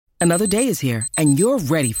Another day is here, and you're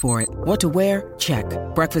ready for it. What to wear? Check.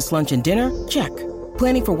 Breakfast, lunch, and dinner? Check.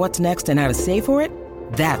 Planning for what's next and how to save for it?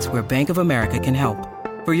 That's where Bank of America can help.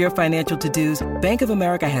 For your financial to-dos, Bank of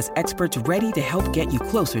America has experts ready to help get you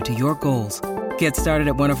closer to your goals. Get started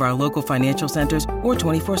at one of our local financial centers or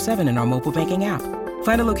 24/7 in our mobile banking app.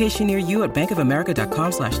 Find a location near you at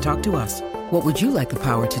bankofamerica.com/talktous. What would you like the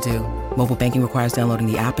power to do? Mobile banking requires downloading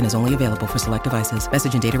the app and is only available for select devices.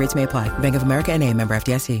 Message and data rates may apply. Bank of America N.A., member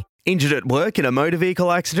FDIC. Injured at work in a motor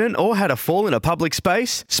vehicle accident or had a fall in a public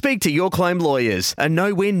space? Speak to Your Claim Lawyers, a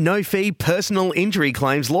no-win, no-fee personal injury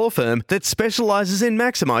claims law firm that specialises in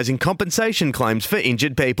maximising compensation claims for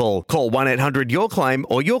injured people. Call 1-800-YOUR-CLAIM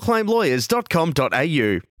or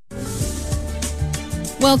yourclaimlawyers.com.au.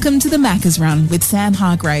 Welcome to the Macca's Run with Sam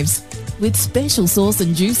Hargraves. With special sauce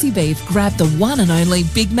and juicy beef, grab the one and only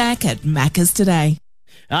Big Mac at Macca's today.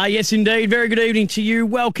 Yes, indeed. Very good evening to you.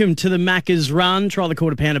 Welcome to the Macca's Run. Try the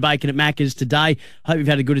quarter pound of bacon at Macca's today. Hope you've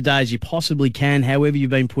had as good a day as you possibly can, however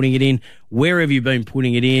you've been putting it in, wherever you've been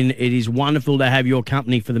putting it in. It is wonderful to have your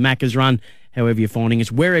company for the Macca's Run, however you're finding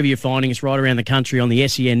us, wherever you're finding us, right around the country on the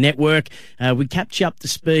SEN network. We catch you up to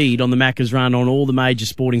speed on the Macca's Run on all the major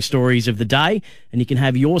sporting stories of the day, and you can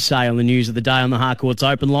have your say on the news of the day on the Harcourts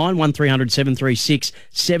open line, 1300 736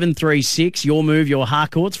 736. Your move, your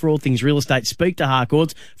Harcourts. For all things real estate, speak to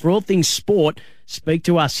Harcourts. For all things sport, speak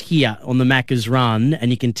to us here on the Macca's Run,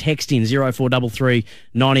 and you can text in 0433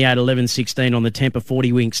 98 11 16 on the Tempur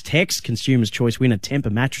 40 Winks text. Consumer's Choice winner,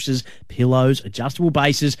 Tempur mattresses, pillows, adjustable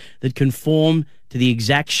bases that conform to the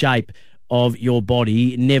exact shape of your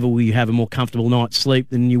body. Never will you have a more comfortable night's sleep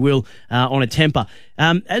than you will on a Tempur.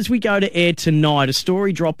 As we go to air tonight, a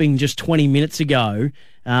story dropping just 20 minutes ago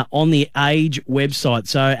on the Age website.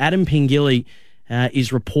 So Adam Pengilly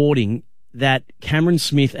is reporting that Cameron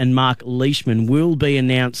Smith and Mark Leishman will be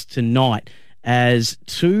announced tonight as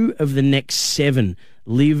two of the next 7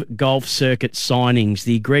 Live Golf Circuit signings.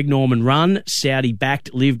 The Greg Norman run,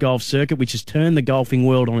 Saudi-backed Live Golf Circuit, which has turned the golfing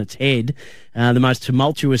world on its head, the most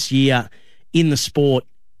tumultuous year in the sport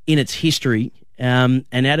in its history. And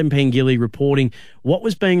Adam Pengilly reporting what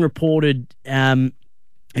was being reported a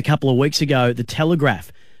couple of weeks ago, the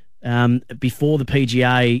Telegraph, before the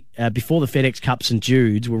PGA, before the FedEx Cup St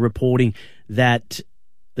Jude's, were reporting that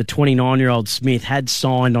the 29-year-old Smith had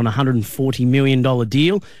signed on a $140 million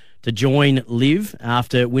deal to join Liv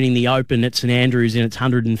after winning the Open at St Andrews in its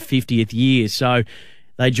 150th year. So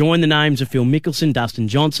they joined the names of Phil Mickelson, Dustin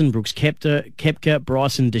Johnson, Brooks Koepka,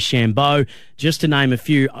 Bryson DeChambeau, just to name a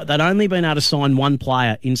few. They'd only been able to sign one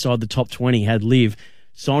player inside the top 20, had Liv.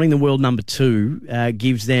 Signing the world number 2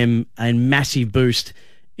 gives them a massive boost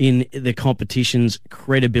in the competition's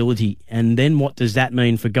credibility. And then what does that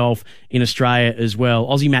mean for golf in Australia as well?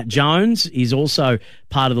 Aussie Matt Jones is also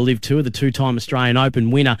part of the Live Tour, the 2-time Australian Open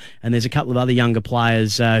winner, and there's a couple of other younger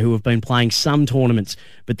players who have been playing some tournaments.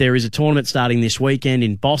 But there is a tournament starting this weekend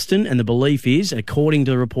in Boston, and the belief is, according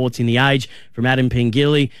to the reports in The Age from Adam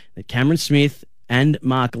Pengilly, that Cameron Smith and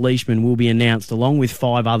Mark Leishman will be announced along with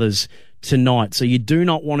 5 others tonight. So you do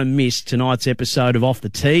not want to miss tonight's episode of Off the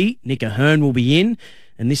Tee. Nick Ahern will be in.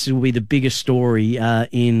 And this will be the biggest story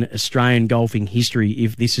in Australian golfing history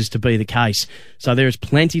if this is to be the case. So there is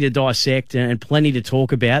plenty to dissect and plenty to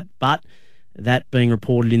talk about, but that being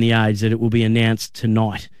reported in The Age that it will be announced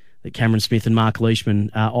tonight that Cameron Smith and Mark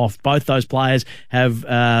Leishman are off. Both those players have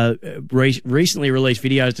recently released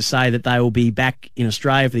videos to say that they will be back in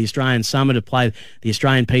Australia for the Australian Summer to play the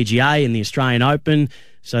Australian PGA and the Australian Open.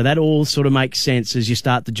 So that all sort of makes sense as you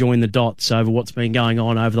start to join the dots over what's been going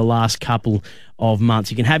on over the last couple of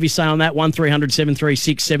months. You can have your say on that, 1300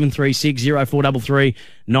 736 736 0433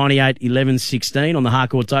 98 11 16 on the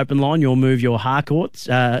Harcourts open line. You'll move your Harcourts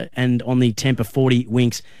and on the Tempur 40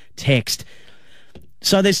 Winks text.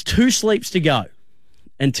 So there's 2 sleeps to go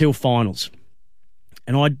until finals.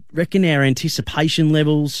 And I reckon our anticipation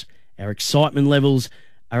levels, our excitement levels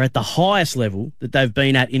are at the highest level that they've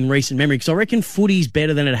been at in recent memory. Because I reckon footy's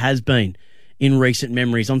better than it has been in recent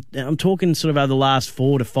memories. I'm talking sort of over the last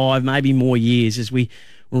 4 to 5, maybe more years, as we're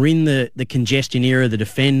in the congestion era, the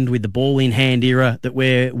defend with the ball in hand era that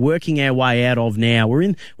we're working our way out of now.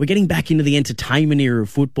 We're getting back into the entertainment era of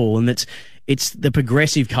football, and it's the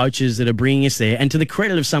progressive coaches that are bringing us there. And to the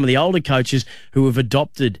credit of some of the older coaches who have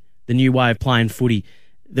adopted the new way of playing footy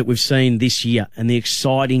that we've seen this year, and the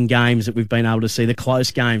exciting games that we've been able to see, the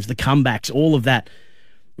close games, the comebacks, all of that.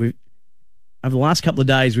 Over the last couple of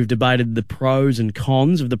days, we've debated the pros and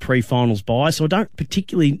cons of the pre-finals bye, so I don't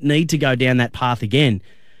particularly need to go down that path again.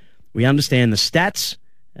 We understand the stats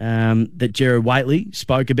that Gerard Whateley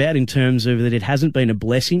spoke about in terms of that it hasn't been a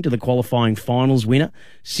blessing to the qualifying finals winner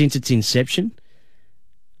since its inception.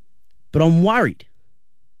 But I'm worried.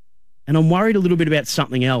 And I'm worried a little bit about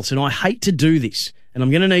something else. And I hate to do this. And I'm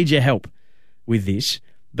going to need your help with this.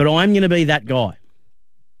 But I'm going to be that guy.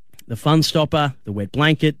 The fun stopper, the wet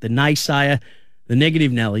blanket, the naysayer, the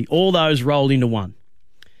negative Nelly, all those rolled into one.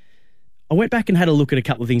 I went back and had a look at a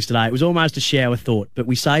couple of things today. It was almost a shower thought, but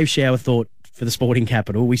we save shower thought for the sporting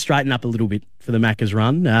capital. We straighten up a little bit for the Macca's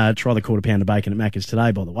run. Try the quarter pound of bacon at Macca's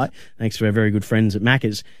today, by the way. Thanks to our very good friends at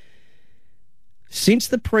Macca's. Since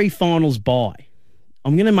the pre-finals bye,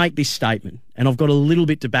 I'm going to make this statement, and I've got a little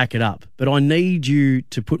bit to back it up, but I need you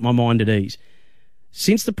to put my mind at ease.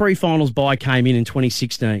 Since the pre-finals bye came in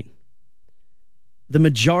 2016, the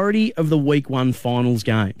majority of the Week 1 finals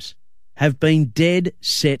games have been dead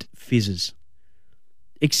set fizzes.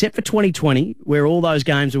 Except for 2020, where all those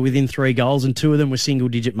games were within 3 goals and 2 of them were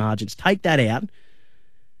single-digit margins. Take that out.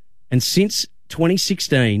 And since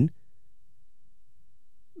 2016,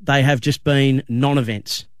 they have just been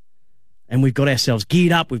non-events. And we've got ourselves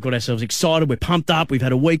geared up. We've got ourselves excited. We're pumped up. We've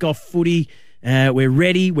had a week off footy. We're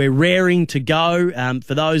ready. We're raring to go.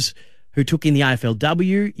 For those who took in the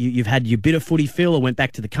AFLW, you've had your bit of footy feel or went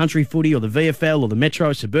back to the country footy or the VFL or the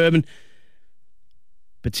Metro Suburban.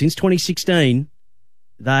 But since 2016,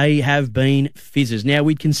 they have been fizzes. Now,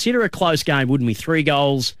 we'd consider a close game, wouldn't we? 3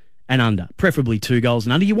 goals and under, preferably 2 goals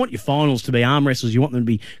and under. You want your finals to be arm wrestles. You want them to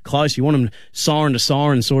be close. You want them siren to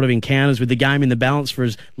siren sort of encounters with the game in the balance for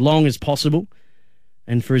as long as possible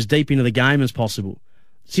and for as deep into the game as possible.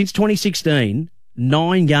 Since 2016,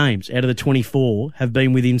 9 games out of the 24 have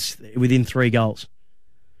been within 3 goals.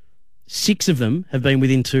 6 of them have been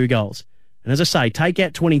within 2 goals. And as I say, take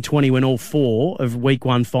out 2020 when all 4 of Week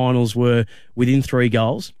 1 finals were within 3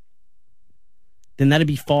 goals, then that'd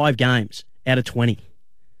be 5 games out of 20.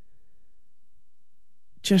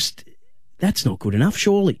 Just, that's not good enough,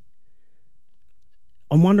 surely.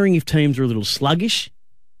 I'm wondering if teams are a little sluggish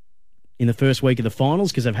in the first week of the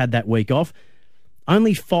finals because they've had that week off.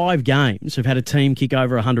 Only 5 games have had a team kick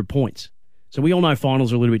over 100 points. So we all know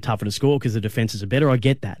finals are a little bit tougher to score because the defences are better. I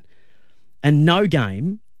get that. And no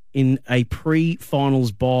game in a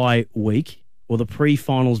pre-finals bye week or the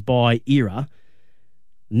pre-finals bye era,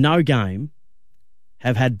 no game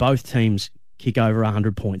have had both teams kick over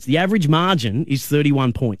 100 points. The average margin is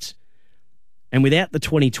 31 points. And without the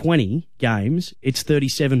 2020 games, it's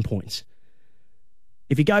 37 points.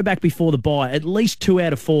 If you go back before the bye, at least 2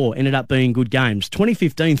 out of 4 ended up being good games.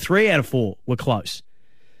 2015, 3 out of 4 were close.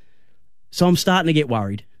 So I'm starting to get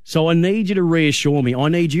worried. So I need you to reassure me. I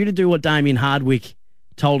need you to do what Damien Hardwick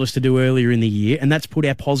told us to do earlier in the year, and that's put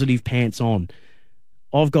our positive pants on.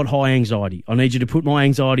 I've got high anxiety. I need you to put my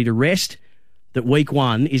anxiety to rest that Week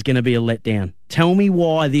 1 is going to be a letdown. Tell me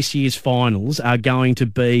why this year's finals are going to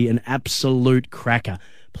be an absolute cracker.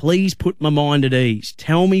 Please put my mind at ease.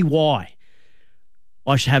 Tell me why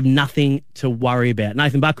I should have nothing to worry about.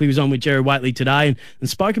 Nathan Buckley was on with Jerry Waitley today and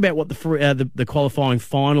spoke about what the qualifying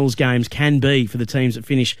finals games can be for the teams that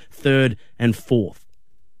finish 3rd and 4th.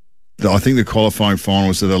 I think the qualifying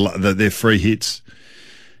finals are they're free hits,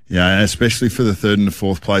 especially for the 3rd and the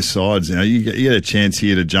 4th place sides. You get a chance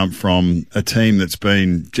here to jump from a team that's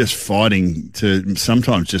been just fighting to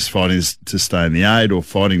sometimes just fighting to stay in the 8 or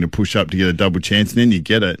fighting to push up to get a double chance, and then you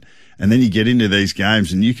get it, and then you get into these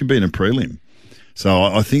games and you can be in a prelim. So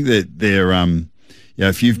I think that they're,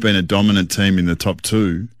 if you've been a dominant team in the top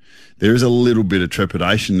 2, there is a little bit of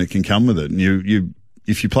trepidation that can come with it. And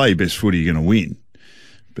if you play your best footy, you're going to win.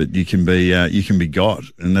 But you can be got,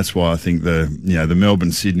 and that's why I think the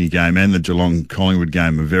Melbourne Sydney game and the Geelong Collingwood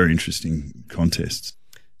game are very interesting contests.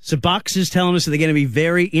 So Bucks is telling us that they're going to be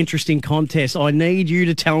very interesting contests. I need you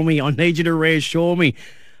to tell me. I need you to reassure me.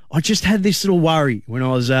 I just had this little worry when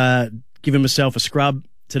I was giving myself a scrub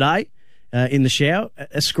today in the shower,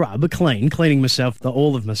 cleaning myself,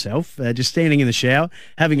 all of myself, just standing in the shower,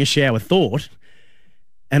 having a shower thought.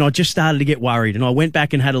 And I just started to get worried. And I went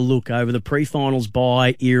back and had a look over the pre-finals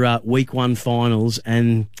bye era, Week 1 finals,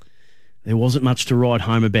 and there wasn't much to write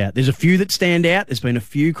home about. There's a few that stand out. There's been a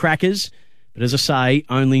few crackers. But as I say,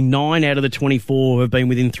 only 9 out of the 24 have been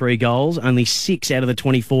within 3 goals. Only 6 out of the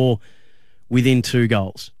 24 within 2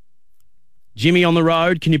 goals. Jimmy on the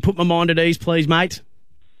road, can you put my mind at ease, please, mate?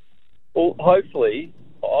 Well, hopefully.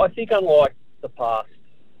 I think unlike the past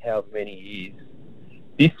however many years,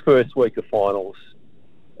 this first week of finals,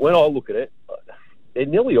 when I look at it, they're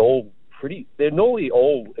nearly all really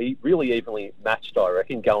evenly matched, I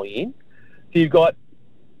reckon, going in. So you've got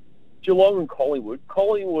Geelong and Collingwood.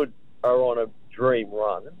 Collingwood are on a dream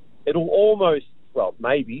run. It'll almost,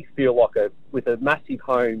 maybe feel like with a massive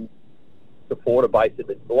home supporter base,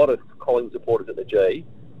 a lot of Collingwood supporters at the G,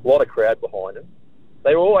 a lot of crowd behind them.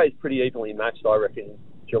 They were always pretty evenly matched, I reckon,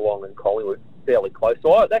 Geelong and Collingwood fairly close.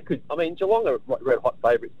 So Geelong are red hot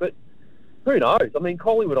favourites, but who knows? I mean,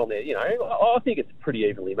 Collingwood on there, I think it's pretty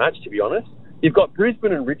evenly matched, to be honest. You've got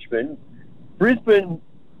Brisbane and Richmond. Brisbane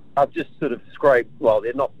have just sort of scraped, well,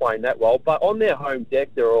 they're not playing that well, but on their home deck,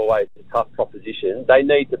 they're always a tough proposition. They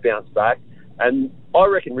need to bounce back, and I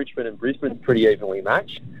reckon Richmond and Brisbane pretty evenly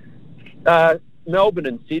matched. Melbourne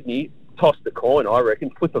and Sydney, toss the coin, I reckon,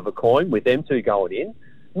 flip of a coin with them two going in.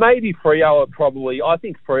 Maybe Freo I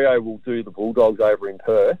think Freo will do the Bulldogs over in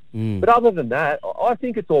Perth. But other than that, I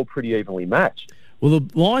think it's all pretty evenly matched. Well,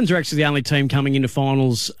 the Lions are actually the only team coming into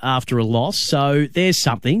finals after a loss, so there's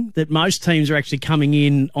something that most teams are actually coming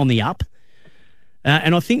in on the up.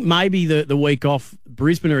 And I think maybe the week off,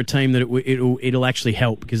 Brisbane are a team that it'll actually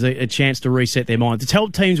help because they're a chance to reset their minds. It's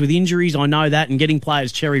helped teams with injuries, I know that, and getting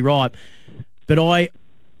players cherry ripe. But I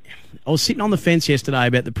was sitting on the fence yesterday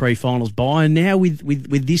about the pre-finals bye, and now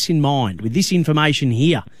with this in mind, with this information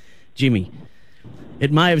here, Jimmy,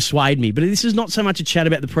 it may have swayed me. But this is not so much a chat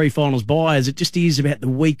about the pre-finals bye as it just is about the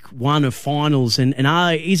week one of finals, and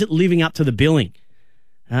is it living up to the billing?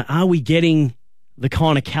 Are we getting the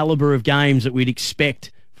kind of calibre of games that we'd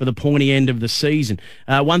expect for the pointy end of the season?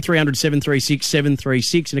 1300 736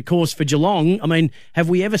 736. And, of course, for Geelong, I mean, have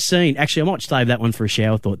we ever seen... Actually, I might save that one for a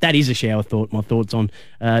shower thought. That is a shower thought, my thoughts on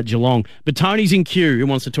Geelong. But Tony's in queue who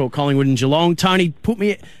wants to talk Collingwood and Geelong. Tony, put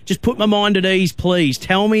my mind at ease, please.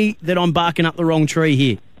 Tell me that I'm barking up the wrong tree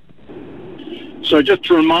here. So just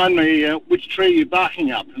to remind me, which tree you're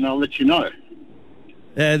barking up, and I'll let you know.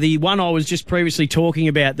 The one I was just previously talking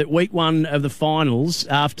about, that week one of the finals,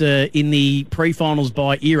 after in the pre-finals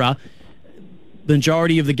by era, the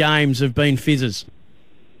majority of the games have been fizzes.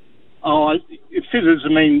 Oh, fizzes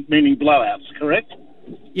meaning blowouts, correct?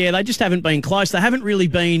 Yeah, they just haven't been close. They haven't really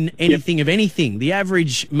been anything of anything. The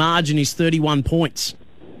average margin is 31 points.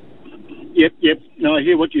 Yep. No, I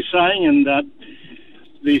hear what you're saying, and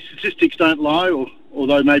the statistics don't lie,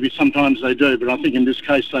 although maybe sometimes they do, but I think in this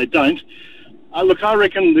case they don't. Look, I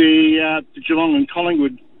reckon the Geelong and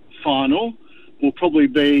Collingwood final will probably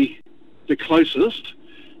be the closest,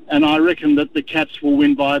 and I reckon that the Cats will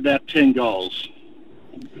win by about 10 goals.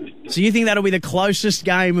 So you think that'll be the closest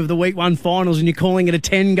game of the week one finals, and you're calling it a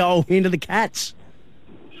 10-goal win to the Cats?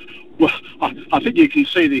 Well, I think you can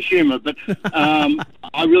see the humour, but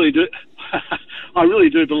I really do. I really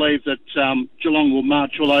do believe that Geelong will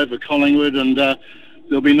march all over Collingwood, and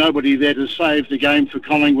there'll be nobody there to save the game for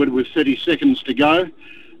Collingwood with 30 seconds to go.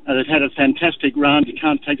 They've had a fantastic run. You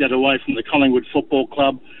can't take that away from the Collingwood Football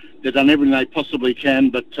Club. They've done everything they possibly can,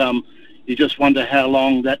 but you just wonder how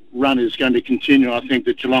long that run is going to continue. I think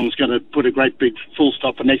that Geelong's going to put a great big full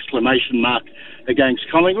stop and exclamation mark against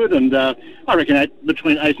Collingwood, and I reckon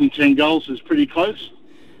between 8 and 10 goals is pretty close.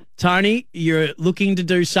 Tony, you're looking to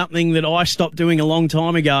do something that I stopped doing a long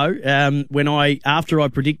time ago after I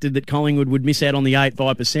predicted that Collingwood would miss out on the 8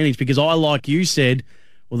 by percentage, because I, like you, said,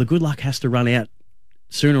 well, the good luck has to run out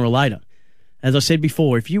sooner or later. As I said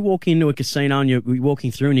before, if you walk into a casino and you're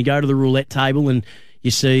walking through and you go to the roulette table and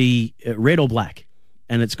you see red or black,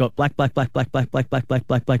 and it's got black, black, black, black, black, black, black, black,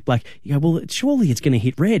 black, black, black, you go, well, surely it's going to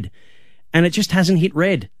hit red. And it just hasn't hit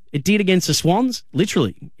red. It did against the Swans,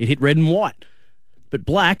 literally. It hit red and white. But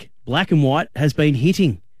black and white has been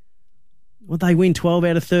hitting. Would they win 12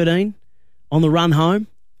 out of 13 on the run home?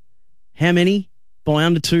 How many by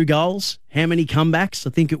under 2 goals? How many comebacks? I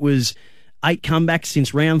think it was 8 comebacks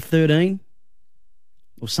since round 13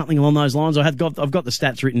 or something along those lines. I've got the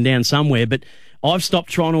stats written down somewhere, but I've stopped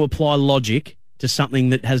trying to apply logic to something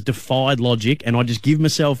that has defied logic, and I just give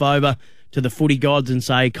myself over to the footy gods and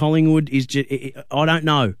say Collingwood is just, I don't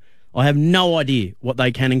know. I have no idea what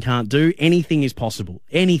they can and can't do. Anything is possible.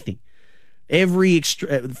 Anything.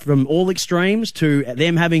 From all extremes to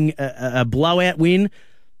them having a blowout win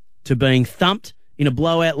to being thumped in a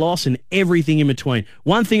blowout loss and everything in between.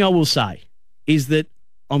 One thing I will say is that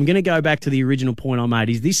I'm going to go back to the original point I made,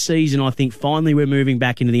 is this season I think finally we're moving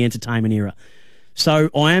back into the entertainment era. So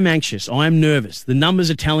I am anxious. I am nervous. The numbers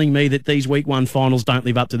are telling me that these week one finals don't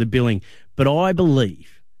live up to the billing. But I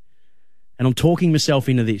believe, and I'm talking myself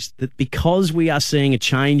into this, that because we are seeing a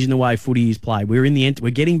change in the way footy is played, we're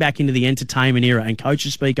getting back into the entertainment era, and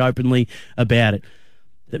coaches speak openly about it,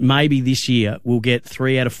 that maybe this year we'll get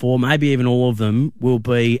 3 out of 4, maybe even all of them will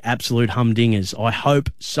be absolute humdingers. I hope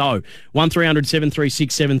so. 1300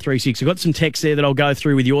 736 736. I've got some text there that I'll go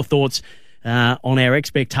through with your thoughts on our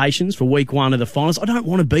expectations for week one of the finals. I don't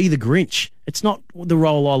want to be the Grinch. It's not the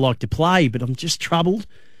role I like to play, but I'm just troubled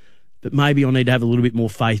but maybe I need to have a little bit more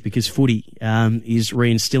faith because footy is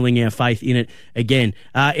reinstilling our faith in it again.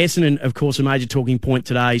 Essendon, of course, a major talking point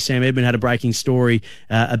today. Sam Edmund had a breaking story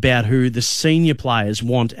about who the senior players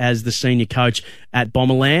want as the senior coach at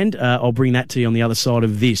Bomberland. I'll bring that to you on the other side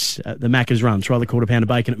of this. The Macca's Run. Try the quarter pound of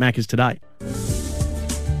bacon at Macca's today.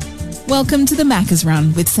 Welcome to the Macca's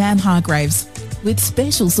Run with Sam Hargraves. With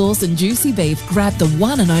special sauce and juicy beef, grab the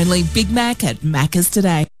one and only Big Mac at Macca's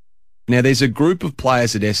today. Now, there's a group of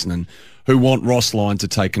players at Essendon who want Ross Lyon to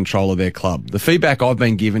take control of their club. The feedback I've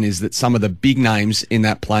been given is that some of the big names in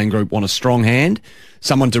that playing group want a strong hand,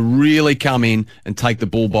 someone to really come in and take the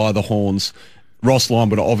bull by the horns. Ross Lyon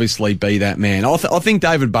would obviously be that man. I think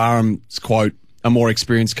David Barham's quote, "A more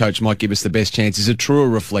experienced coach might give us the best chance," is a truer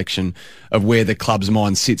reflection of where the club's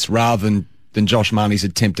mind sits rather than Josh Marnie's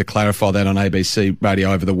attempt to clarify that on ABC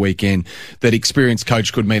radio over the weekend, that experienced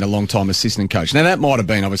coach could mean a long-time assistant coach. Now, that might have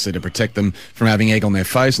been obviously to protect them from having egg on their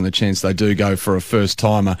face and the chance they do go for a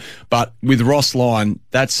first-timer. But with Ross Lyon,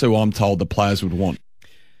 that's who I'm told the players would want.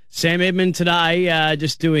 Sam Edmund today,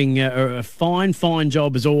 just doing a fine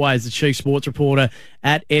job as always, the chief sports reporter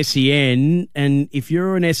at SEN. And if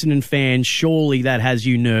you're an Essendon fan, surely that has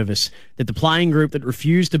you nervous that the playing group that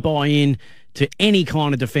refused to buy in to any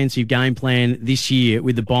kind of defensive game plan this year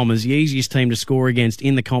with the Bombers, the easiest team to score against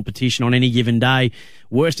in the competition on any given day,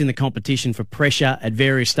 worst in the competition for pressure at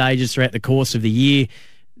various stages throughout the course of the year,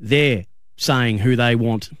 they're saying who they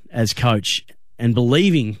want as coach and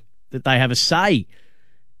believing that they have a say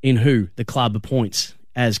in who the club appoints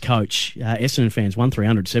as coach. Essendon fans,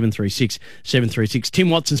 1300 736 736. Tim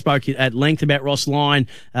Watson spoke at length about Ross Lyon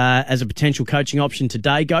as a potential coaching option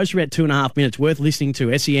today. Goes for about 2.5 minutes. Worth listening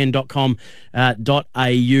to, sen.com.au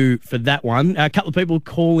for that one. A couple of people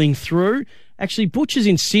calling through. Actually, Butch is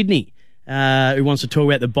in Sydney who wants to talk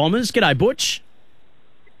about the Bombers. G'day, Butch.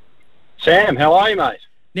 Sam, how are you, mate?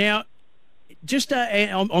 Now,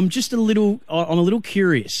 I'm just a little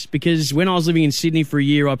curious because when I was living in Sydney for a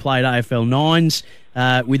year, I played AFL Nines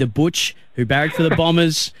with a Butch who barracked for the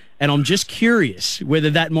Bombers, and I'm just curious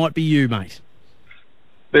whether that might be you, mate.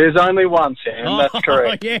 There's only one, Sam. That's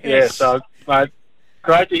correct. Yes. Yeah, so, mate,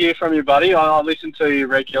 great to hear from you, buddy. I listen to you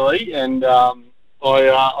regularly, and I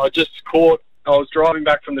was driving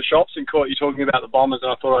back from the shops and caught you talking about the Bombers,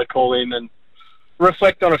 and I thought I'd call in and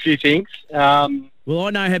reflect on a few things. Well,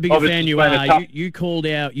 I know how big a fan you are. You called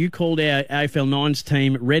our AFL Nines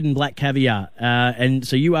team red and black caviar, and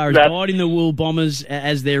so you are as dyed in the wool Bombers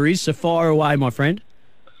as there is. So fire away, my friend.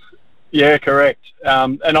 Yeah, correct.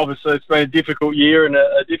 And obviously, it's been a difficult year and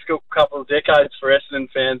a difficult couple of decades for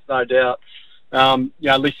Essendon fans, no doubt.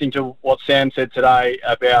 Listening to what Sam said today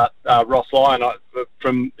about Ross Lyon,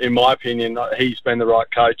 in my opinion, he's been the right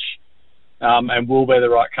coach and will be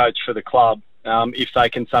the right coach for the club. If they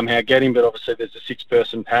can somehow get him, but obviously there's a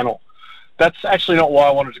 6-person panel. That's actually not why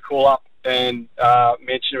I wanted to call up and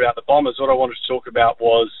mention about the Bombers. What I wanted to talk about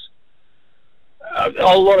was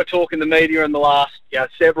a lot of talk in the media in the last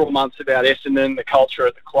several months about Essendon, the culture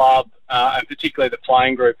at the club, and particularly the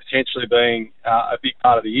playing group potentially being a big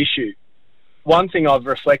part of the issue. One thing I've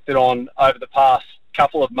reflected on over the past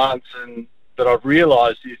couple of months and that I've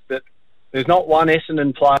realised is that there's not one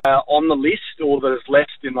Essendon player on the list or that has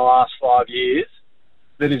left in the last 5 years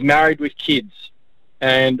that is married with kids.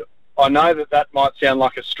 And I know that might sound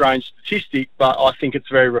like a strange statistic, but I think it's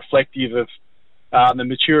very reflective of the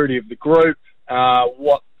maturity of the group,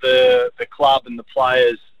 what the club and the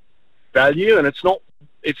players value. And it's not.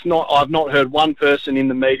 I've not heard one person in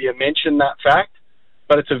the media mention that fact,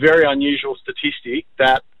 but it's a very unusual statistic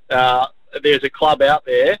that there's a club out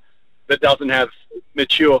there that doesn't have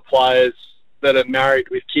mature players that are married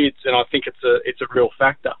with kids, and I think it's a real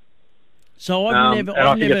factor. So I think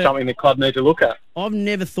it's something the club need to look at. I've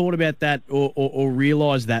never thought about that or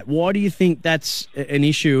realised that. Why do you think that's an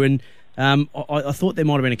issue? And I thought there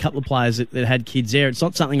might have been a couple of players that had kids there. It's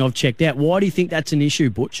not something I've checked out. Why do you think that's an issue,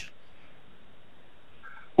 Butch?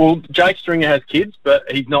 Well, Jake Stringer has kids, but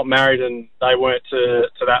he's not married, and they weren't to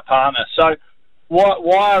that partner. So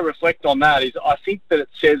why I reflect on that is I think that it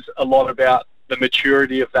says a lot about the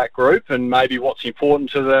maturity of that group and maybe what's important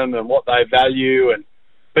to them and what they value. And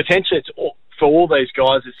potentially for all these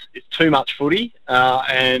guys, it's too much footy,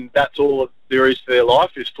 and that's all there is to their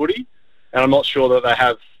life is footy. And I'm not sure that they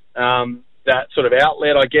have that sort of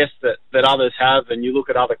outlet, I guess, that others have. And you look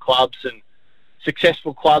at other clubs and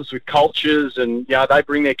successful clubs with cultures, and they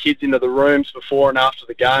bring their kids into the rooms before and after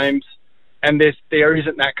the games. And there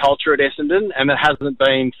isn't that culture at Essendon, and it hasn't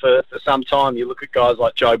been for some time. You look at guys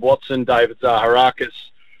like Jobe Watson, David Zaharakis,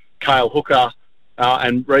 Cale Hooker,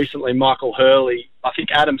 and recently Michael Hurley. I think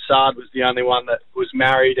Adam Sard was the only one that was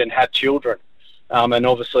married and had children. and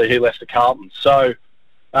obviously he left the Carlton. So,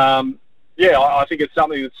 I think it's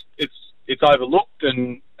something it's overlooked,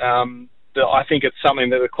 and I think it's something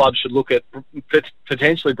that the club should look at,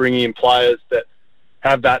 potentially bringing in players that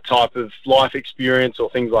have that type of life experience or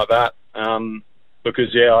things like that.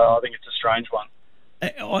 Because I think it's a strange one.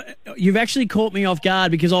 You've actually caught me off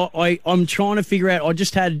guard because I'm trying to figure out. We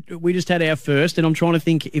just had our first, and I'm trying to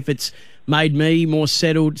think if it's made me more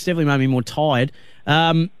settled. It's definitely made me more tired.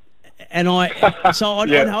 I'd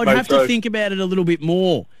have to think about it a little bit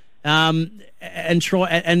more. And try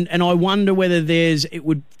and I wonder whether it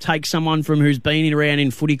would take someone from who's been around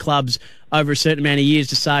in footy clubs over a certain amount of years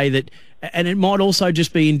to say that, and it might also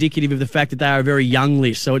just be indicative of the fact that they are a very young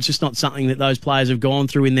list, so it's just not something that those players have gone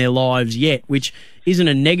through in their lives yet, which isn't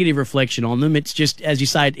a negative reflection on them. It's just, as you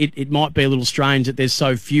say, it might be a little strange that there's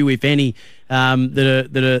so few, if any,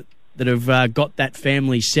 that have got that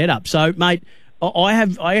family set up. So, mate,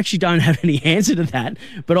 I actually don't have any answer to that,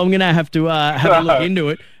 but I'm going to have to have a look into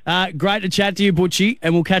it. Great to chat to you, Butchie,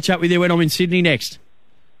 and we'll catch up with you when I'm in Sydney next.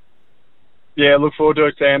 Yeah, look forward to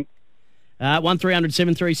it, Sam. 1300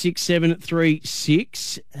 736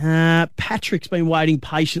 736. Patrick's been waiting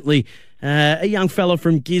patiently. A young fella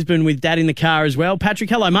from Gisborne with dad in the car as well. Patrick,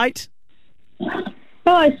 hello, mate.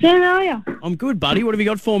 Hello, Sam. How are you? I'm good, buddy. What have you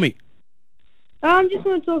got for me? I just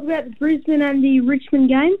want to talk about the Brisbane and the Richmond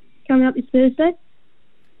game coming up this Thursday.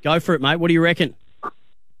 Go for it, mate. What do you reckon?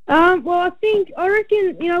 I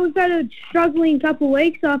reckon, we've had a struggling couple of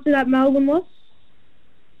weeks after that Melbourne loss.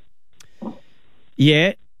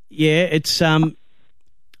 Yeah, it's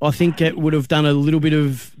I think it would have done a little bit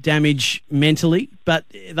of damage mentally, but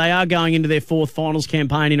they are going into their fourth finals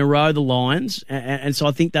campaign in a row, the Lions, and so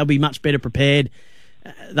I think they'll be much better prepared.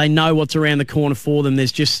 They know what's around the corner for them.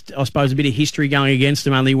 There's just, I suppose, a bit of history going against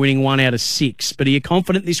them, only winning 1 out of 6. But are you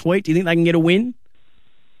confident this week? Do you think they can get a win?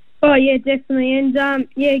 Oh, yeah, definitely. And,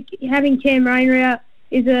 having Cam Rayner out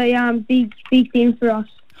is a big thing for us.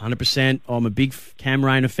 100%. I'm a big Cam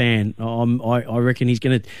Rayner fan. I reckon he's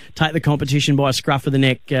going to take the competition by a scruff of the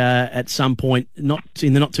neck at some point, not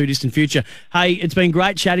in the not-too-distant future. Hey, it's been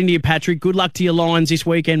great chatting to you, Patrick. Good luck to your Lions this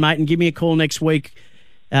weekend, mate, and give me a call next week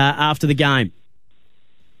after the game.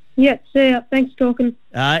 Yeah, see ya. Thanks for talking.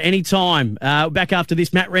 Anytime. Back after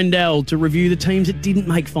this, Matt Rendell to review the teams that didn't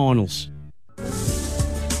make finals.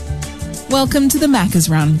 Welcome to the Macca's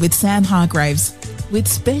Run with Sam Hargraves. With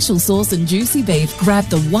special sauce and juicy beef, grab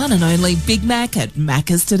the one and only Big Mac at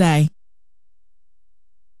Macca's today.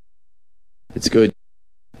 It's good.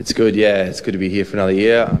 It's good, yeah. It's good to be here for another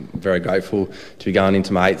year. I'm very grateful to be going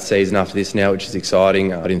into my 8th season after this now, which is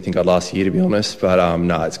exciting. I didn't think I'd last a year, to be honest, but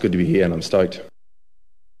no, it's good to be here and I'm stoked.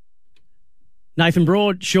 Nathan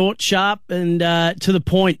Broad, short, sharp, and to the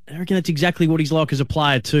point. I reckon that's exactly what he's like as a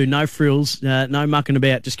player too. No frills, no mucking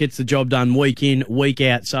about, just gets the job done week in, week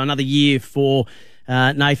out. So another year for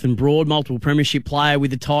Nathan Broad, multiple premiership player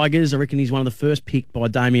with the Tigers. I reckon he's one of the first picked by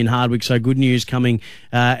Damien Hardwick, so good news coming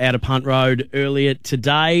out of Punt Road earlier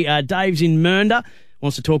today. Dave's in Mernda,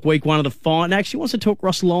 wants to talk week 1 of the final. Actually wants to talk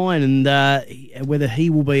Ross Lyon and whether he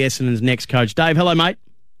will be Essendon's next coach. Dave, hello, mate.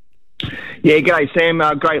 Yeah, g'day, Sam.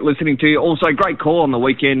 Great listening to you. Also, great call on the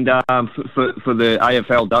weekend for the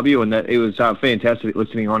AFLW, and that it was fantastic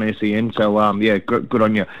listening on SEN. So, good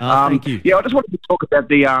on you. Thank you. Yeah, I just wanted to talk about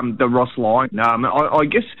the Ross Lyon. I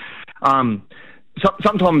guess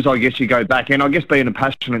sometimes I guess you go back, and I guess being a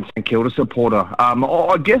passionate St Kilda supporter,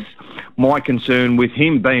 I guess my concern with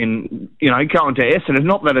him being, going to Essendon,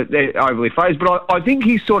 not that it overly phased, but I think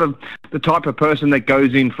he's sort of the type of person that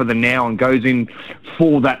goes in for the now and goes in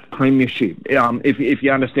for that premiership. If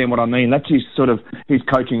you understand what I mean, that's his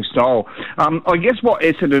coaching style. I guess what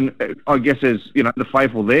Essendon, is, the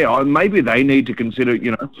faithful there, maybe they need to consider,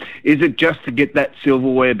 is it just to get that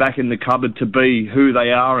silverware back in the cupboard to be who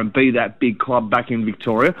they are and be that big club back in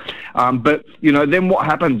Victoria? But, then what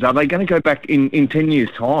happens? Are they going to go back in 10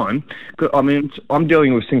 years' time? I mean, I'm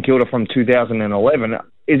dealing with St Kilda from 2011.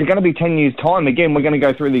 Is it going to be 10 years' time? Again, we're going to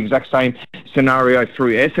go through the exact same scenario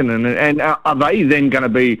through Essendon. And are they then going to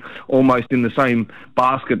be almost in the same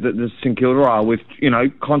basket that the St Kilda are with,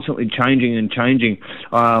 constantly changing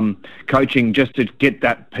coaching just to get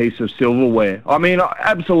that piece of silverware? I mean,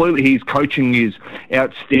 absolutely, his coaching is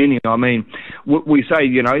outstanding. I mean, we say,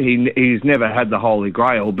 he's never had the Holy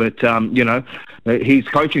Grail, but, his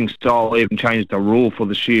coaching style even changed the rule for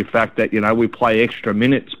the sheer fact that, we play extra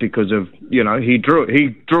minutes because of, he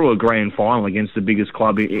drew a grand final against the biggest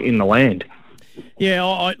club in the land. Yeah,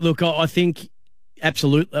 I think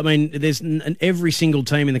Absolutely. I mean, there's every single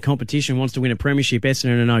team in the competition wants to win a premiership.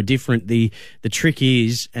 Essendon are no different. The trick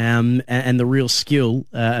is, and the real skill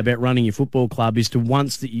about running your football club is to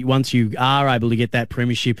once you are able to get that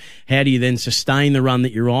premiership, how do you then sustain the run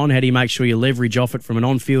that you're on? How do you make sure you leverage off it from an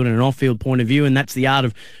on-field and an off-field point of view? And that's the art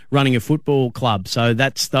of running a football club. So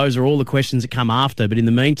those are all the questions that come after. But in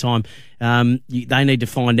the meantime, they need to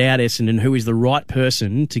find out, Essendon, who is the right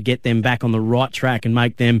person to get them back on the right track and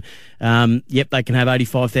make them, they can have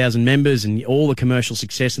 85,000 members and all the commercial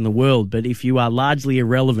success in the world. But if you are largely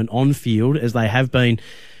irrelevant on field, as they have been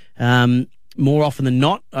more often than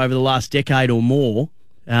not over the last decade or more,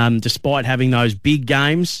 despite having those big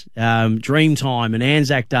games, Dreamtime and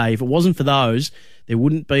Anzac Day, if it wasn't for those, there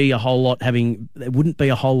wouldn't be a whole lot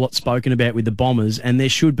spoken about with the Bombers, and there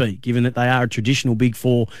should be, given that they are a traditional Big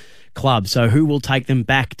Four club. So who will take them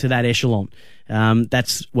back to that echelon?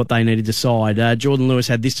 That's what they need to decide. Jordan Lewis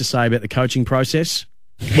had this to say about the coaching process.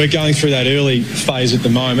 We're going through that early phase at the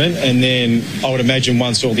moment, and then I would imagine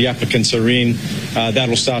once all the applicants are in,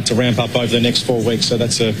 that'll start to ramp up over the next 4 weeks. So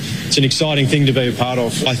it's an exciting thing to be a part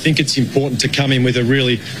of. I think it's important to come in with a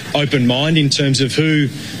really open mind in terms of who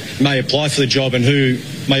may apply for the job and who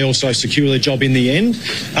may also secure the job in the end.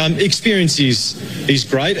 Experience is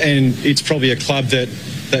great, and it's probably a club that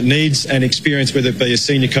needs an experience, whether it be a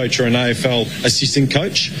senior coach or an AFL assistant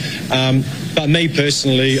coach. But me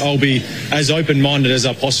personally, I'll be as open-minded as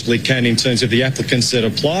I possibly can in terms of the applicants that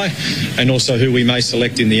apply and also who we may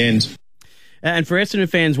select in the end. And for Essendon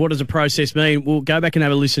fans, what does the process mean? We'll go back and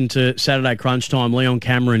have a listen to Saturday Crunch Time. Leon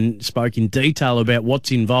Cameron spoke in detail about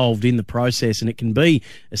what's involved in the process, and it can be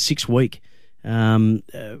a 6-week.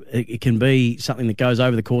 It can be something that goes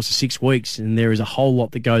over the course of 6 weeks, and there is a whole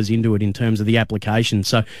lot that goes into it in terms of the application.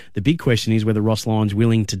 So the big question is whether Ross Lyon's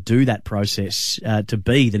willing to do that process to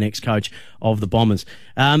be the next coach of the Bombers.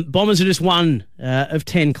 Bombers are just one of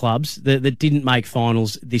 10 clubs that didn't make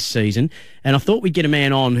finals this season, and I thought we'd get a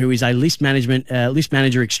man on who is a list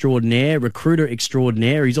manager extraordinaire, recruiter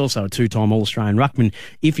extraordinaire. He's also a 2-time All-Australian ruckman,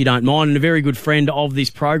 if you don't mind, and a very good friend of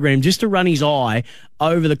this program, just to run his eye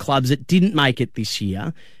over the clubs that didn't make it this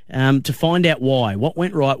year, to find out why. What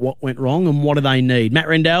went right, what went wrong, and what do they need? Matt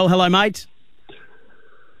Rendell, hello, mate.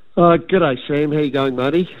 G'day, Sam. How you going,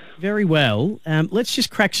 matey? Very well. Let's just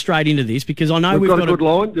crack straight into this, because I know we've got a good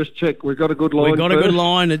line. Just check. We've got a good line. We've got a good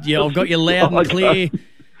line. Yeah, I've got you loud and clear.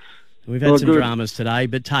 We've had some dramas today,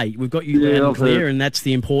 but hey, we've got you loud and clear, and that's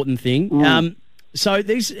the important thing. So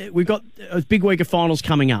we've got a big week of finals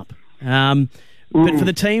coming up. But for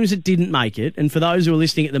the teams that didn't make it, and for those who are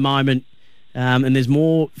listening at the moment, and there's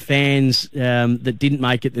more fans that didn't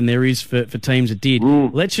make it than there is for teams that did,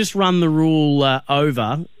 let's just run the rule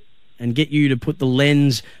over and get you to put the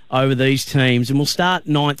lens over these teams, and we'll start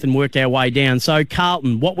 9th and work our way down. So,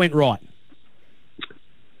 Carlton, what went right?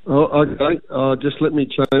 Oh, okay. Just let me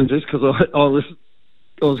change this, because I was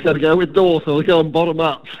going to go with North. I was going bottom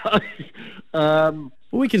up. Well,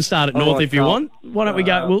 we can start at North if you want. Why don't we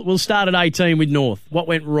go? We'll start at 18 with North. What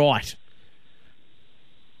went right?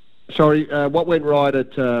 Sorry, what went right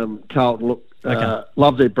at Carlton? Look,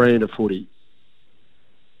 love their brand of footy.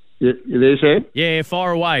 You there, Sam? Yeah,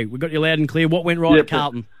 fire away. We've got you loud and clear. What went right at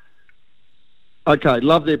Carlton? Okay,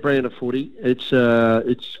 love their brand of footy. It's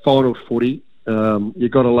finals footy.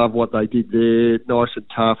 You've got to love what they did there. Nice and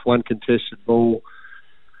tough. One contested ball.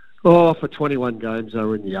 Oh, for 21 games, they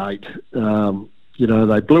were in the 8.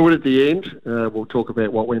 They blew it at the end. We'll talk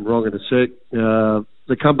about what went wrong in a sec.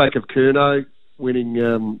 The comeback of Curnow, winning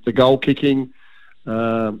the goal kicking.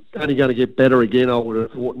 Only going to get better again, I would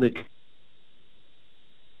have thought, Nick.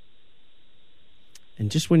 And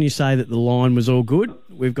just when you say that the line was all good,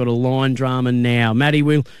 we've got a line drama now. Matty,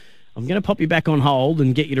 I'm going to pop you back on hold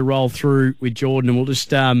and get you to roll through with Jordan, and we'll just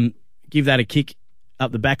give that a kick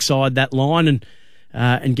up the backside, that line,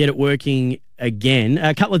 and get it working again.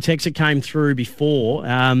 A couple of texts that came through before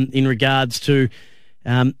in regards to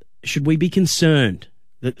should we be concerned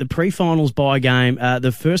that the pre-finals bye game,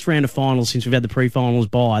 the first round of finals since we've had the pre-finals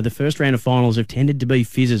bye, the first round of finals have tended to be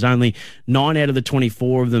fizzes. Only 9 out of the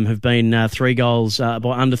 24 of them have been 3 goals by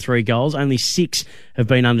under 3 goals. Only 6 have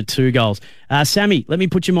been under 2 goals. Sammy, let me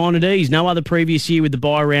put your mind at ease. No other previous year with the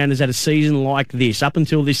bye round has had a season like this. Up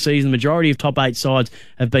until this season, the majority of top 8 sides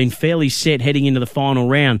have been fairly set heading into the final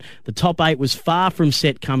round. The top 8 was far from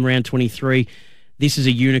set come round 23. This is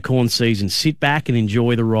a unicorn season. Sit back and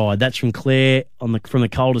enjoy the ride. That's from Claire from the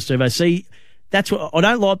coldest survey. See, that's what I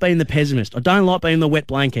don't like, being the pessimist. I don't like being the wet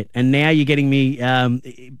blanket. And now you're getting me.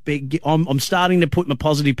 I'm starting to put my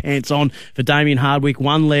positive pants on for Damien Hardwick,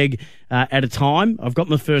 one leg at a time. I've got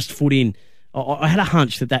my first foot in. I had a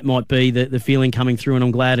hunch that might be the feeling coming through, and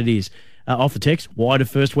I'm glad it is. off the text, why do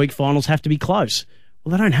first week finals have to be close?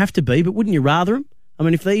 Well, they don't have to be, but wouldn't you rather them? I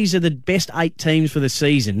mean, if these are the best 8 teams for the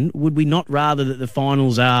season, would we not rather that the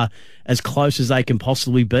finals are as close as they can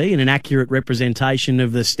possibly be and an accurate representation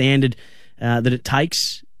of the standard that it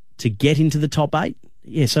takes to get into the top 8?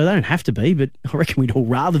 Yeah, so they don't have to be, but I reckon we'd all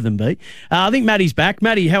rather them be. I think Matty's back.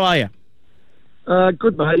 Matty, how are you?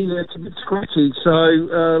 Good, matey. Yeah, it's a bit scratchy, so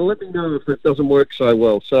let me know if it doesn't work so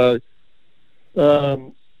well. So,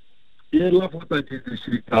 love what they did this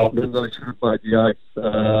year, Carlton, and they should have made the 8.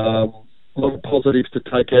 A lot of positives to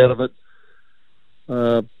take out of it.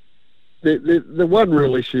 The one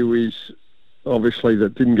real issue is, obviously,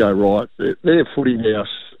 that didn't go right. Their footy house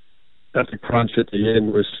at the crunch at the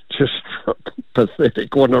end was just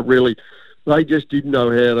pathetic, wasn't it, really? They just didn't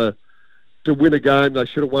know how to win a game. They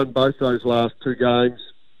should have won both those last 2 games.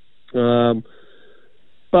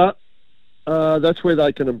 But that's where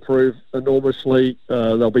they can improve enormously.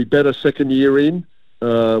 They'll be better second year in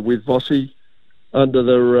with Vossi under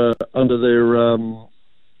their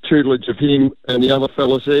tutelage of him and the other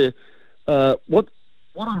fellas there. What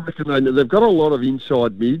I reckon they've got a lot of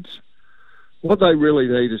inside mids. What they really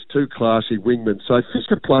need is 2 classy wingmen. So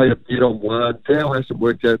Fisker played a bit on one. Dow hasn't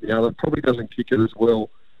worked out the other. Probably doesn't kick it as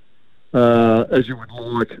well as you would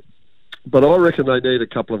like. But I reckon they need a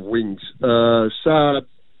couple of wings. Saad,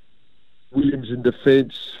 Williams in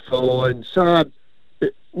defence, fine. Saad,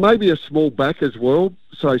 maybe a small back as well,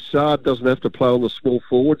 so Saad doesn't have to play on the small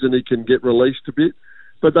forwards and he can get released a bit.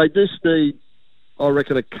 But they just need, I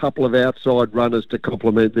reckon, a couple of outside runners to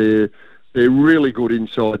complement their really good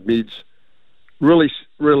inside mids. Really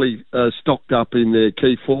stocked up in their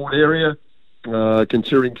key forward area,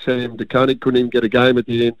 considering Sam DeConing couldn't even get a game at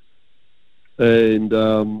the end. And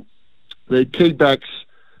their key backs,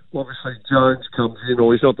 obviously Jones comes in,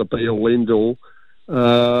 or he's not the be-all, end-all.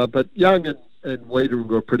 But Young and Wiedering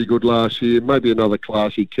were pretty good last year. Maybe another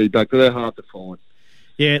classy key back, but they're hard to find.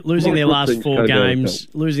 Yeah, losing their last 4 games.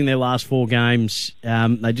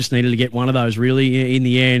 They just needed to get one of those. Really, in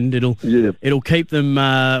the end, it'll keep them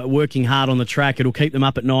working hard on the track. It'll keep them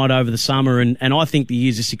up at night over the summer, and I think the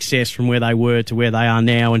years of success from where they were to where they are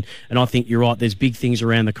now. And I think you're right. There's big things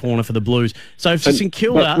around the corner for the Blues. So for St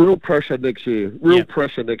Kilda, real pressure next year.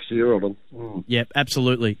 Pressure next year on them. Mm. Yep,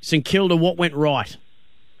 absolutely. St Kilda, what went right?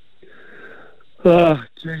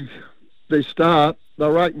 Their start. They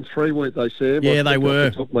were 8-3, weren't they, Sam? Yeah, they were.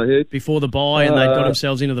 Off the top of my head. Before the bye, and they got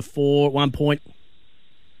themselves into the 4 at one point.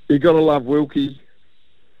 You got to love Wilkie.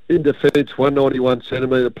 In defence, 191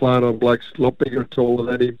 centimetre, playing on blokes a lot bigger and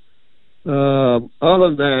taller than him. Other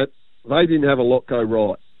than that, they didn't have a lot go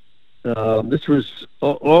right. This was,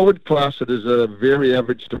 I would class it as a very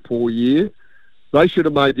average to poor year. They should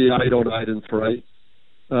have made the 8 on 8 and 3.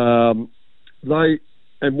 And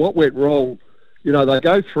what went wrong, they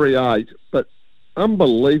go 3-8, but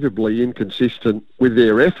unbelievably inconsistent with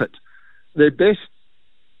their effort. Their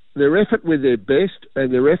effort with their best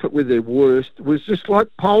and their effort with their worst was just like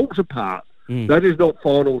poles apart. That is not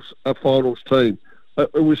a finals team.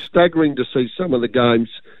 It was staggering to see some of the games,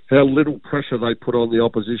 how little pressure they put on the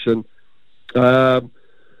opposition. There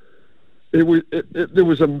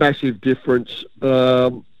was a massive difference. They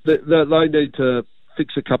need to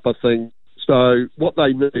fix a couple of things. So what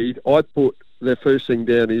they need, I put their first thing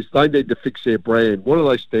down is they need to fix their brand. What do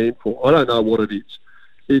they stand for? I don't know what it is.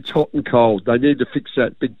 It's hot and cold. They need to fix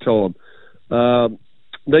that big time.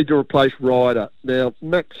 Need to replace Ryder. Now,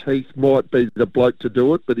 Max Heath might be the bloke to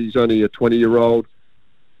do it, but he's only a 20-year-old.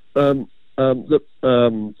 The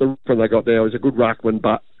ruckman they got now is a good ruckman,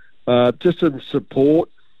 but just some support.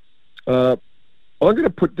 I'm going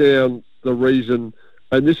to put down the reason,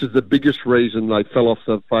 and this is the biggest reason they fell off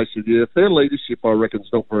the face of the earth. Their leadership, I reckon,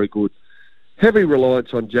 is not very good. Heavy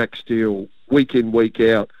reliance on Jack Steele, week in, week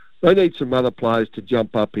out. They need some other players to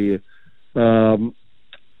jump up here, and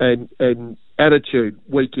attitude,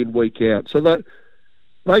 week in, week out. So that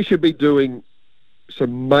they should be doing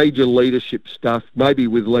some major leadership stuff, maybe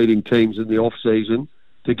with leading teams in the off-season,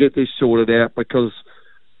 to get this sorted out, because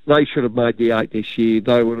they should have made the 8 this year.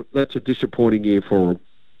 That's a disappointing year for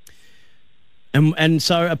them. And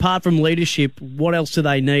so, apart from leadership, what else do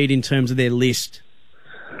they need in terms of their list?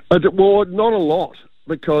 Well, not a lot,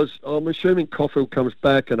 because I'm assuming Caulfield comes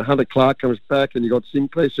back and Hunter Clark comes back, and you've got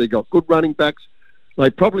Sinclair, so you've got good running backs. They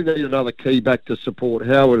probably need another key back to support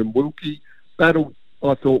Howard and Wilkie. Battle,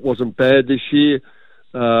 I thought, wasn't bad this year.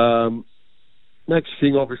 Max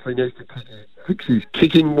King obviously needs to fix his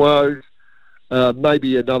kicking woes.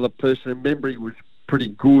 Maybe another person. Remember, he was pretty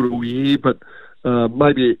good all year, but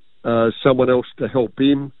maybe someone else to help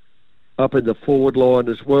him up in the forward line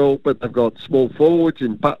as well. But they've got small forwards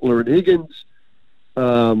in Butler and Higgins.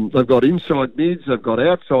 They've got inside mids, they've got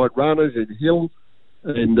outside runners in Hill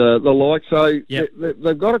and the like. So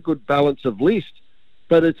they've got a good balance of list,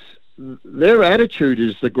 but it's their attitude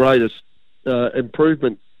is the greatest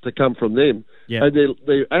improvement to come from them. Yeah. And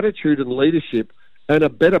their attitude and leadership and a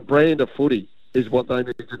better brand of footy is what they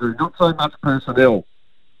need to do, not so much personnel.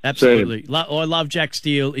 Absolutely. I love Jack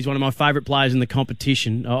Steele. He's one of my favourite players in the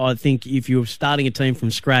competition. I think if you were starting a team from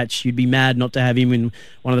scratch, you'd be mad not to have him in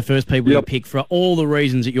one of the first people you pick for all the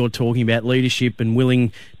reasons that you're talking about, leadership and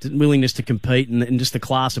willingness to compete and just the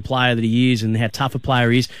class of player that he is and how tough a player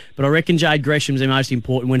he is. But I reckon Jade Gresham's the most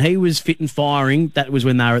important. When he was fit and firing, that was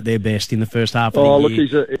when they were at their best in the first half of the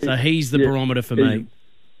year. So he's the barometer for me.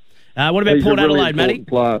 What about Port Adelaide, Matty?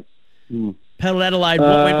 Port Adelaide,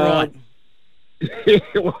 what went right? Yeah,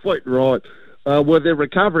 what went right? Well, their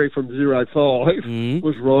recovery from 0-5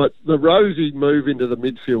 was right. The Rosie move into the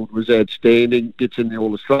midfield was outstanding. Gets in the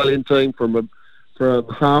All-Australian team from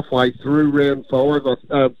halfway through round 5,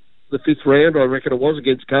 the 5th round, I reckon it was,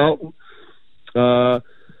 against Carlton. The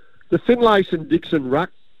Finlayson and Dixon ruck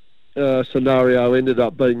scenario ended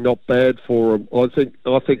up being not bad for them. I think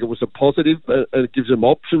it was a positive, and it gives them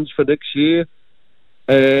options for next year.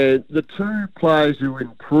 And the two players who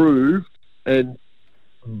improved, and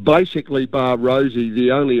basically bar Rosie, the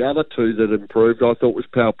only other two that improved, I thought was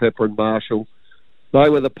Powell Pepper and Marshall. They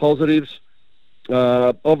were the positives.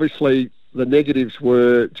 Obviously, the negatives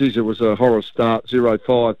were, geez, it was a horror start,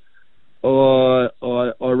 0-5. I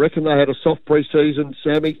reckon they had a soft pre-season.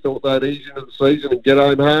 Sammy thought they'd ease into the season and get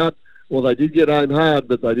home hard. Well, they did get home hard,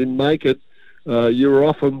 but they didn't make it. You were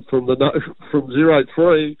off them from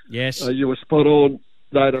 0-3. Yes. You were spot on.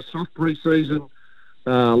 They had a soft pre-season.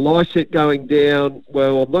 Lysette going down,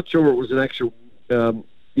 well, I'm not sure it was an actual,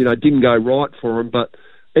 didn't go right for him, but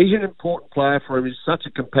he's an important player for him. He's such a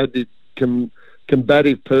combative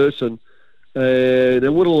person, and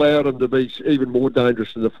it would have allowed him to be even more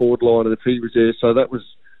dangerous in the forward line if he was there. So I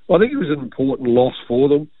think it was an important loss for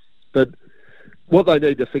them. But what they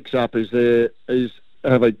need to fix up is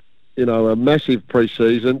have a massive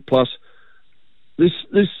pre-season, plus this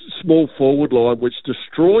small forward line, which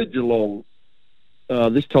destroyed Geelong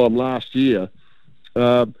this time last year,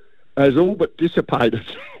 has all but dissipated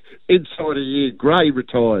inside a year. Gray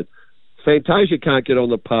retired. Fantasia can't get on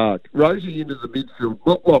the park. Rosie into the midfield.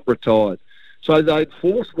 Motlop retired. So they had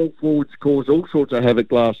 4 small forwards cause all sorts of havoc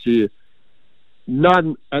last year.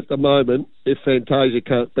 None at the moment if Fantasia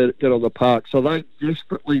can't get on the park. So they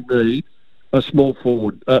desperately need a small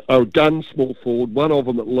forward, a gun small forward, one of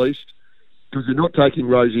them at least, because they're not taking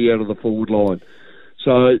Rosie out of the forward line.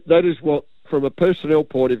 So that is what, from a personnel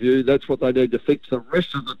point of view, that's what they need to fix. The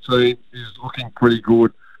rest of the team is looking pretty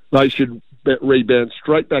good. They should rebound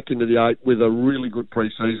straight back into the 8 with a really good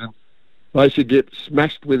pre-season. They should get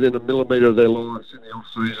smashed within a millimetre of their lives in the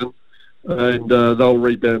off-season, and they'll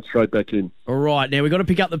rebound straight back in. All right, now we've got to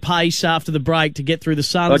pick up the pace after the break to get through the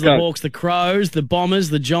Suns, the Hawks, the Crows, the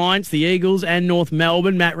Bombers, the Giants, the Eagles, and North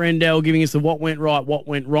Melbourne. Matt Rendell giving us the what went right, what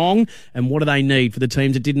went wrong, and what do they need for the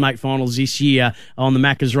teams that didn't make finals this year on the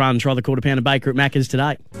Macca's Run. Try the Quarter Pounder Baker at Macca's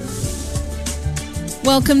today.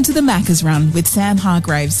 Welcome to the Macca's Run with Sam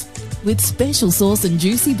Hargraves. With special sauce and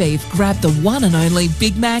juicy beef, grab the one and only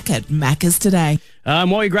Big Mac at Macca's today.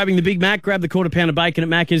 While you're grabbing the Big Mac, grab the Quarter Pounder Bacon at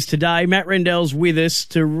Macca's today. Matt Rendell's with us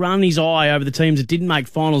to run his eye over the teams that didn't make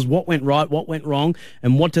finals. What went right, what went wrong,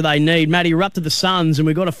 and what do they need? Matty, you're up to the Suns, and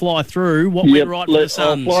we've got to fly through. What went right for the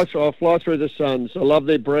Suns? I'll fly through the Suns. I love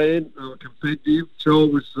their brand. They were competitive.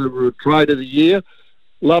 Chol was the trade of the year.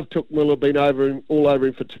 Love took Miller, been all over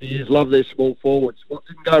him for 2 years. Love their small forwards. What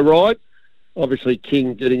didn't go right? Obviously,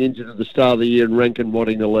 King getting injured at the start of the year and Rankin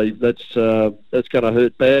wanting to leave. That's going to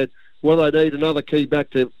hurt bad. Well, they need another key back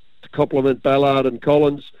to complement Ballard and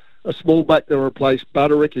Collins. A small back to replace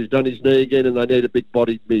Butterick, who's done his knee again, and they need a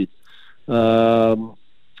big-bodied mid.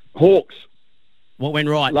 Hawks. What went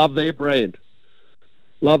right? Love their brand.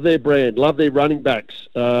 Love their running backs.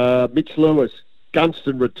 Mitch Lewis,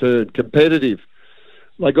 Gunston returned, competitive.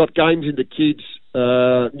 They got games into kids.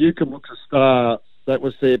 Newcomb looks a star. That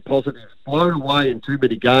was their positive. Blown away in too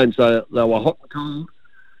many games. They were hot and cold,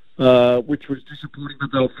 which was disappointing,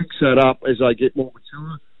 but they'll fix that up as they get more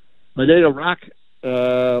mature. They need a ruck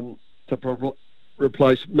to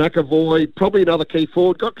replace McAvoy. Probably another key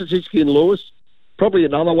forward. Got Kaczynski and Lewis. Probably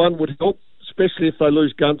another one would help, especially if they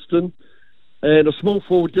lose Gunston. And a small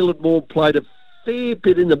forward, Dylan Moore, played a fair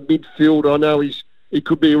bit in the midfield. I know he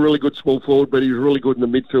could be a really good small forward, but he was really good in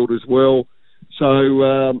the midfield as well.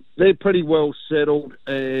 So they're pretty well settled,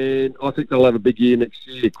 and I think they'll have a big year next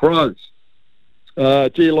year. Crows. A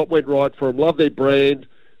lot went right for them. Love their brand,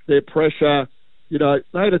 their pressure. They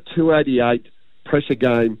had a 288 pressure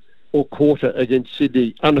game or quarter against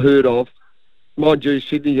Sydney, unheard of. Mind you,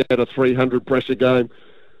 Sydney had a 300 pressure game.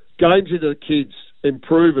 Games into the kids,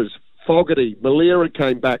 improvers. Fogarty, Malera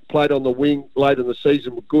came back, played on the wing late in the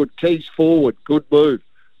season, were good. Keys forward, good move.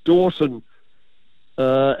 Dawson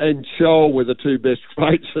and Scholl were the two best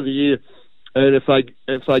trades for the year. And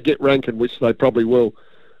if they get Rankin, which they probably will,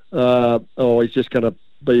 he's just going to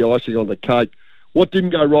be icing on the cake. What didn't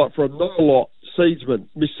go right for him? Not a lot. Seedsman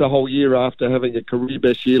missed the whole year after having a career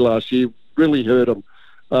best year last year. Really hurt him.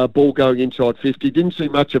 Ball going inside 50. Didn't see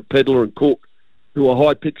much of Pedler and Cook, who were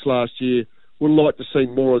high picks last year. Would like to see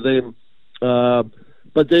more of them.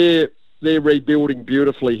 But they're rebuilding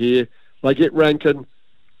beautifully here. They get Rankin,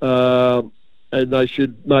 and they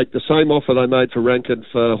should make the same offer they made for Rankin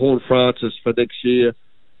for Horne-Francis for next year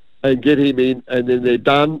and get him in, and then they're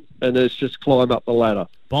done, and it's just climb up the ladder.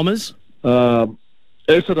 Bombers?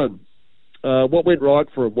 Essendon. What went right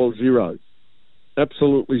for them? Well, zero.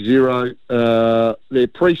 Absolutely zero. Their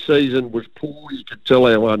pre-season was poor. You could tell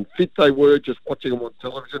how unfit they were just watching them on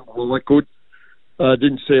television. Well, I could.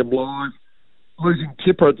 Didn't see them live. Losing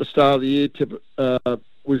Tipper at the start of the year, Tipper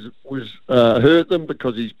was hurt them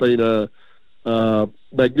because he's been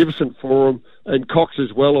magnificent for them, and Cox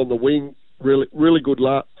as well on the wing. Really good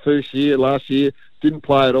last year. Didn't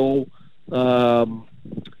play at all. So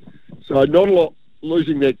not a lot.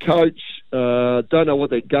 Losing their coach. Don't know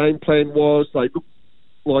what their game plan was. They looked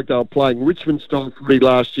like they were playing Richmond style footy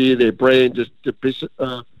last year. Their brand just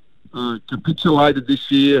capitulated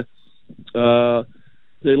this year. Their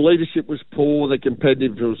leadership was poor. Their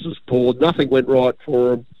competitiveness was poor. Nothing went right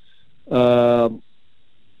for them.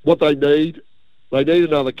 What they need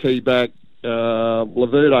another key back.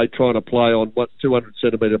 Laverde trying to play on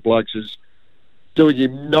 200-centimetre blokes is doing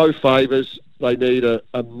him no favours. They need a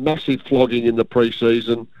massive flogging in the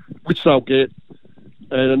pre-season, which they'll get,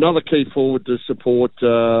 and another key forward to support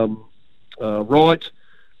Wright,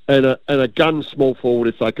 and a gun small forward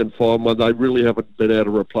if they can find one. They really haven't been able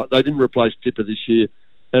to replace. They didn't replace Tipper this year,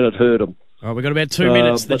 and it hurt them. All right, we've got about 2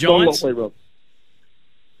 minutes. The Giants? The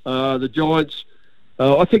Giants,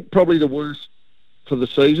 I think probably the worst for the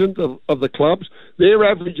season of the clubs. Their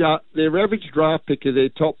average draft pick of their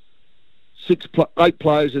top 8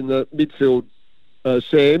 players in the midfield,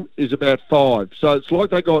 Sam, is about 5. So it's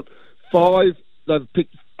like they got 5. They've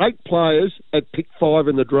picked 8 players and picked 5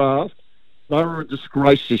 in the draft. They were a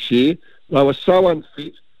disgrace this year. They were so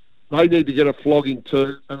unfit. They need to get a flogging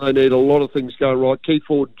too, and they need a lot of things going right. Key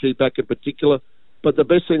forward and key back in particular. But the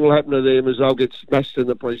best thing will happen to them is they'll get smashed in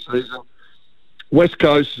the pre-season. West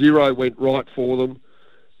Coast, 0 went right for them.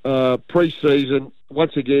 Pre-season,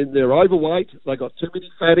 once again, they're overweight. They got too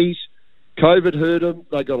many fatties. COVID hurt them.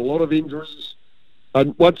 They got a lot of injuries.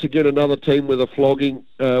 And once again, another team with a flogging.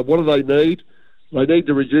 What do they need? They need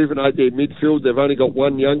to rejuvenate their midfield. They've only got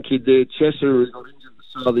one young kid there, Chesser, who got injured at the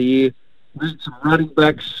start of the year. Need some running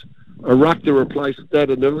backs. A ruck to replace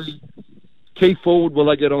Dadanui. Key forward, will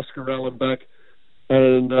they get Oscar Allen back?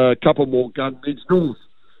 And a couple more gun mids. North.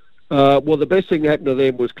 Well, the best thing that happened to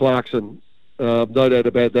them was Clarkson. No doubt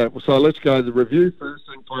about that. So let's go to the review first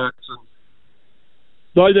thing, Clarkson.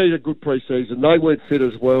 They need a good pre-season. They weren't fit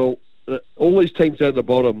as well. All these teams down the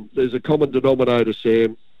bottom, there's a common denominator,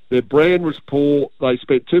 Sam. Their brand was poor. They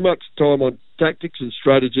spent too much time on tactics and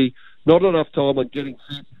strategy, not enough time on getting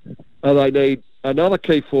fit. They need another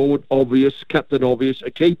key forward, Captain Obvious,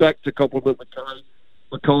 a key back to complement Mackay,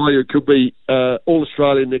 who could be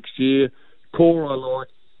All-Australian next year. Core I like.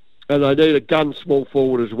 And they need a gun small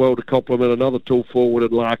forward as well to complement another tall forward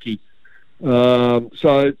and Larkey.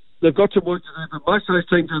 So they've got some work to do, but most of those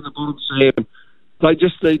teams on the bottom, Sam, they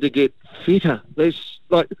just need to get fitter.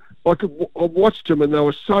 I watched them and they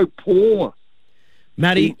were so poor,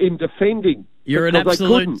 Matty, in defending. You're an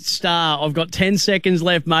absolute star. I've got 10 seconds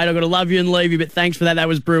left, mate. I've got to love you and leave you, but thanks for that. That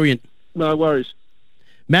was brilliant. No worries.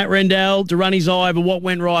 Matt Rendell, to run his eye over what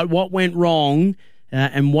went right, what went wrong,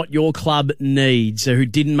 and what your club needs, who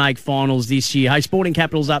didn't make finals this year. Hey, Sporting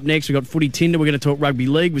Capital's up next. We've got Footy Tinder. We're going to talk rugby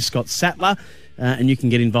league with Scott Sattler, and you can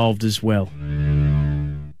get involved as well.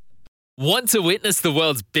 Want to witness the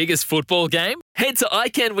world's biggest football game? Head to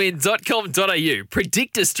iCanWin.com.au,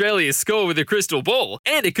 predict Australia's score with a crystal ball,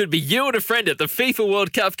 and it could be you and a friend at the FIFA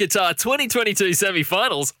World Cup Qatar 2022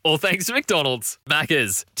 semi-finals, all thanks to McDonald's.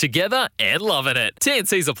 Maccas, together and loving it.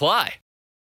 TNCs apply.